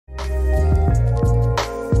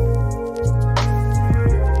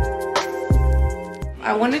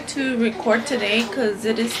I wanted to record today because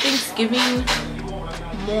it is Thanksgiving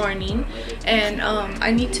morning, and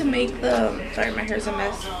I need to make the, sorry, my hair's a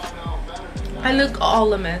mess. I look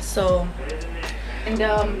all a mess, so, and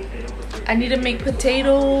I need to make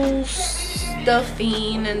potatoes,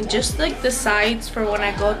 stuffing, and just like the sides for when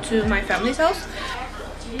I go to my family's house.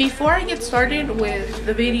 Before I get started with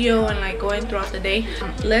the video and like going throughout the day,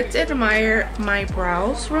 let's admire my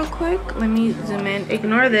brows real quick. Let me zoom in.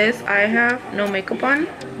 Ignore this, I have no makeup on,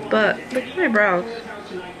 but look at my brows.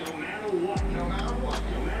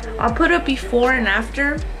 I'll put a before and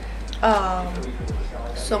after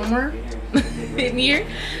somewhere in here,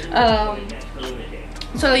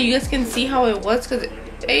 so that you guys can see how it was, because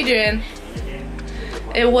Adrian,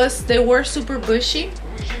 they were super bushy.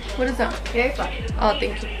 What is that? Very fun. Oh,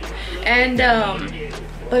 thank you. And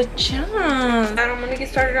but yeah, I'm gonna get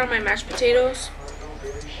started on my mashed potatoes,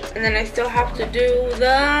 and then I still have to do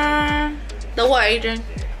the what, Adrian?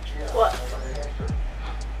 What?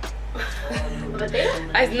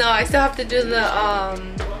 Potato? I still have to do the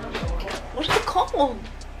what's it called?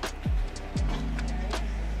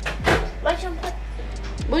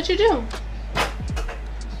 What'd you do?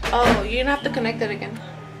 Oh, you're gonna have to connect it again.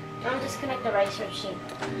 I'm just connect the rice machine.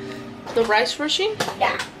 The rice machine?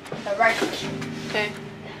 Yeah, the rice machine. Okay.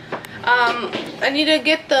 I need to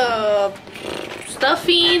get the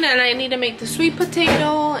stuffing, and I need to make the sweet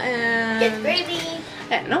potato and Get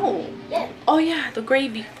gravy. No. Yeah. Oh yeah, the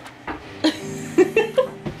gravy.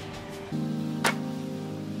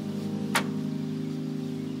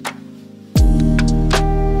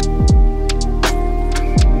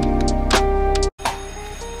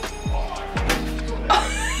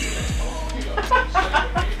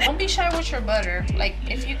 Don't be shy with your butter. Like,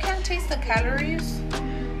 if you can't taste the calories,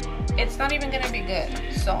 it's not even gonna be good.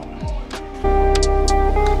 So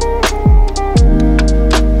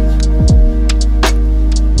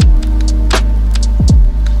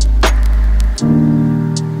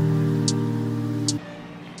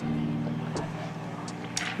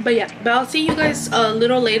but yeah, but I'll see you guys a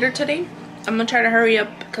little later today. I'm gonna try to hurry up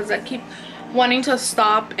because I keep wanting to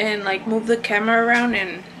stop and like move the camera around,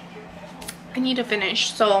 and I need to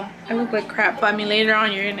finish. So I look like crap, but I mean later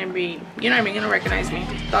on you're not even gonna recognize me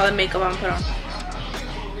with all the makeup I'm put on.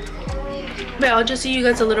 But I'll just see you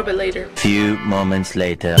guys a little bit later. Few moments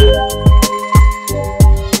later.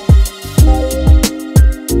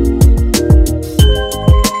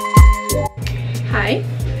 Hi.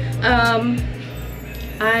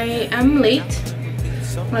 I am late,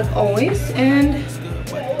 like always, and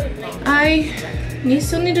I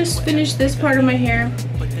still need to finish this part of my hair.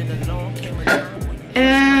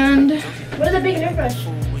 And Where's the big hairbrush?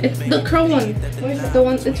 it's the curl one. Where's the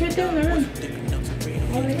one? It's right there in the room.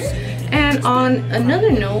 Over here? And on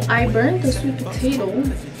another note, I burned the sweet potato.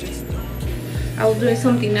 I was doing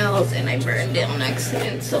something else and I burned it on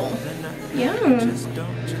accident. So yeah,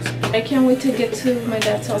 I can't wait to get to my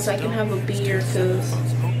dad's house so I can have a beer, because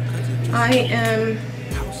I am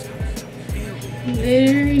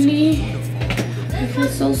literally, I feel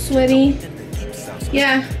so sweaty.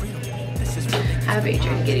 Yeah, I have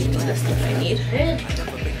Adrian getting me the stuff I need.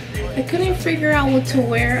 I couldn't figure out what to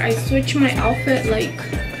wear. I switched my outfit like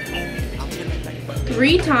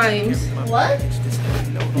 3 times. What?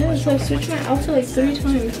 Yeah, so I switched my outfit like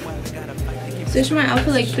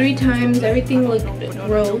 3 times. Everything looked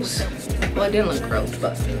gross. Well, it didn't look gross,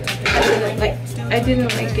 but I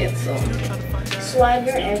didn't like it, so.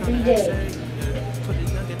 Swagger every day.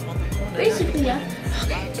 Basically, yeah.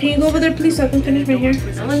 Okay. Can you go over there, please, so I can finish my hair?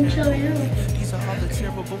 I want to show you.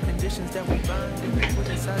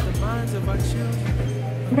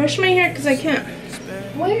 Brush my hair, because I can't.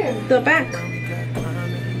 Where? The back.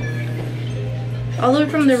 All the way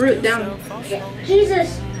from the root down.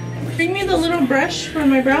 Jesus. Bring me the little brush for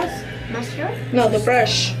my brows. Mascara? No, the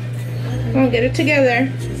brush. Come on, get it together.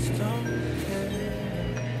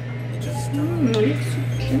 Looks so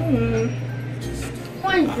cute.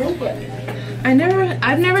 One drink it.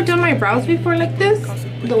 I've never done my brows before like this,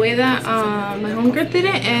 the way that my homegirl did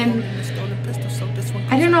it, and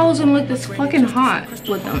I didn't know I was gonna look this fucking hot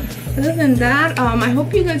with them. Other than that, I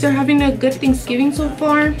hope you guys are having a good Thanksgiving so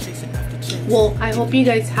far. Well, I hope you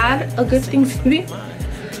guys had a good Thanksgiving,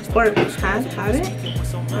 or had it.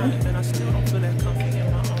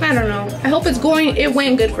 I don't know. I hope it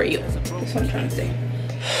went good for you. That's what I'm trying to say.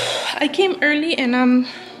 I came early and I'm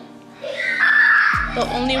the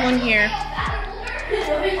only one here.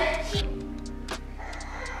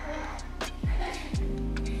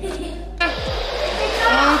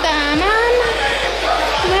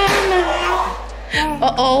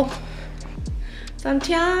 Uh-oh.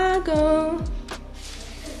 Santiago.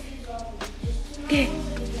 Okay.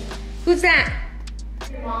 Who's that?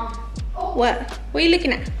 Mom. What? What are you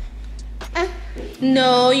looking at?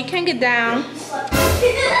 No, you can't get down.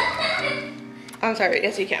 I'm sorry.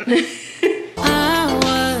 Yes, you can. I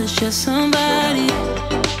was just somebody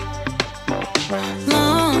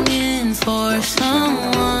longing for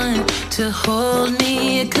someone to hold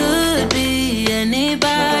me. It could be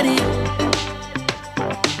anybody,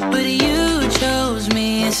 but you chose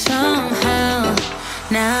me somehow.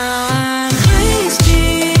 Now I'm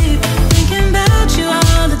crazy, thinking about you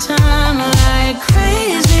all the time like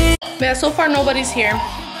crazy. Yeah, so far nobody's here.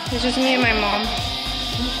 It's just me and my mom.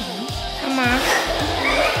 Mama.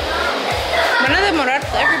 Van a demorar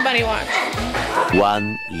everybody watch.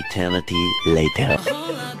 One eternity later.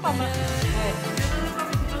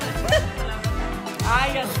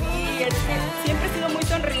 Ay, así, es que siempre he sido muy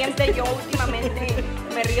sonriente. Yo últimamente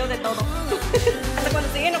me río de todo. Hasta cuando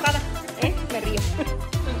estoy enojada, me río.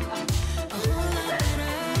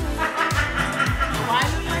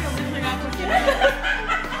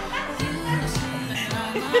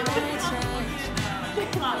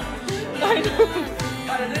 Ay, no.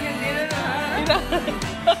 Parece que tiene nada.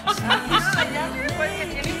 Porque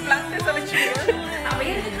tiene implantes, ¿sabes? A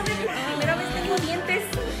ver, déjame ver. Primera vez tengo dientes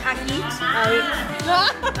aquí. A ver.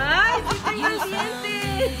 Ay, sí tengo dientes.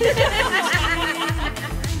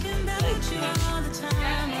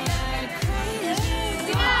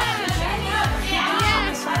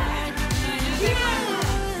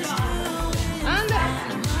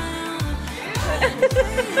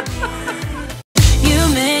 You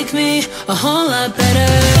make me a whole lot better.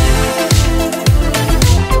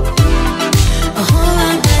 A whole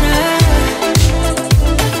lot better.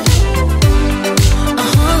 A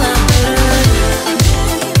whole lot better.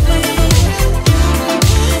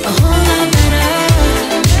 A whole lot better.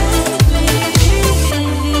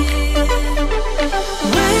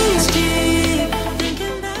 Waist deep,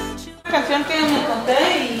 thinking about you. Canción que me conté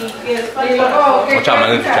y que después Mucha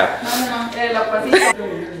madre de chat. la pasita.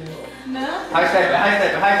 High step, high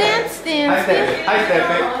step, high step. Dance, dance, High step, high step,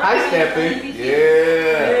 high step.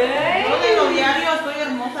 Yeah. Yo digo diario estoy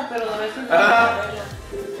hermosa, pero de vez en cuando.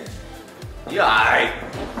 You alright.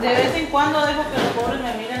 De vez en cuando dejo que los pobres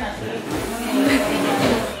me miren así.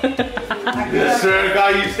 I swear to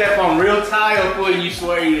God, you step on real tile foot and you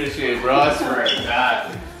swear you this shit, bro. I swear to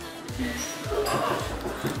God.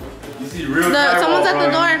 You see real tile someone's at the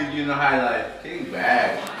bro, door. you know how to like, kick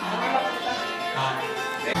back.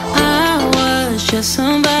 I was just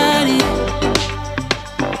somebody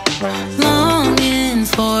longing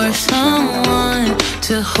for someone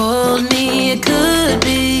to hold me. It could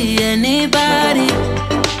be anybody,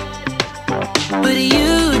 but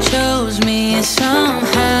you chose me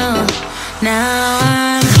somehow. Now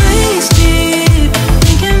I'm crazy,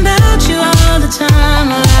 thinking about you all the time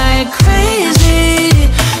like crazy,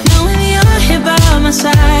 knowing you're here by my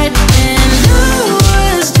side. And who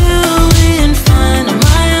was doing fine on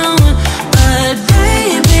my own, but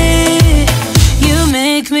baby, you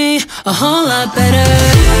make me a whole lot better.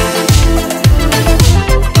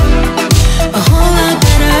 A whole lot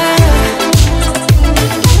better.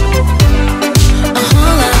 A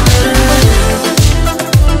whole lot better.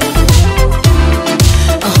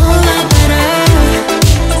 A whole lot better.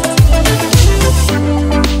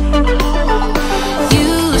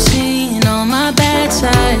 You've seen all my bad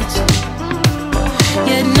sides,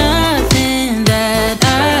 yet nothing that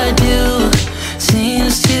I do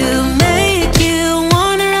seems to make you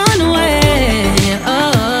wanna run away.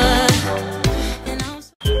 And I'm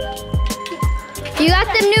so You got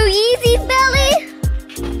them new Yeezys, Belly?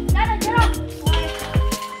 Dada, get up.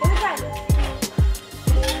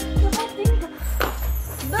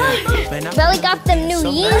 Belly got them new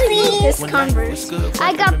Yeezys. This Converse.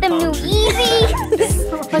 I got them new Yeezys.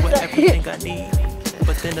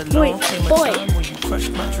 Wait, boy.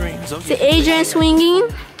 Is it Adrian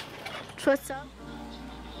swinging? What's up?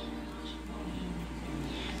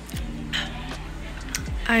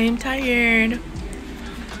 I am tired.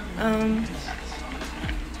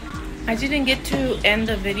 I didn't get to end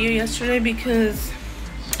the video yesterday because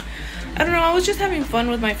I don't know, I was just having fun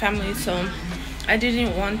with my family, so I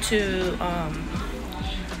didn't want to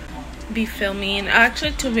be filming.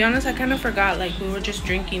 Actually, to be honest, I kind of forgot, like we were just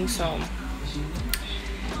drinking, so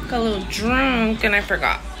got a little drunk and I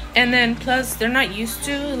forgot. And then plus they're not used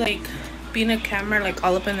to like being a camera like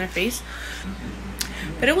all up in their face,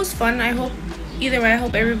 but it was fun. I hope either way, I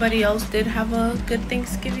hope everybody else did have a good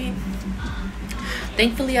Thanksgiving.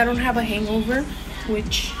 Thankfully I don't have a hangover,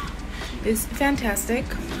 which is fantastic.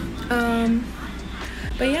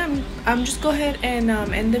 But yeah, I'm just go ahead and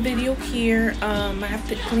end the video here. I have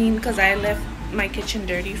to clean because I left my kitchen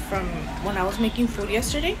dirty from when I was making food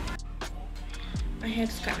yesterday. My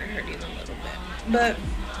head's kind of hurting a little bit, but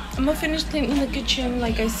I'm gonna finish cleaning the kitchen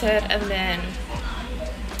like I said, and then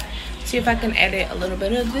see if I can edit a little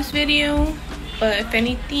bit of this video. But if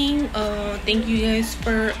anything, thank you guys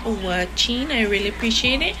for watching. I really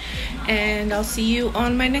appreciate it, and I'll see you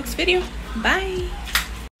on my next video. Bye.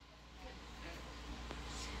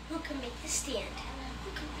 Who can make the stand?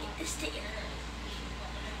 Who can make the stand?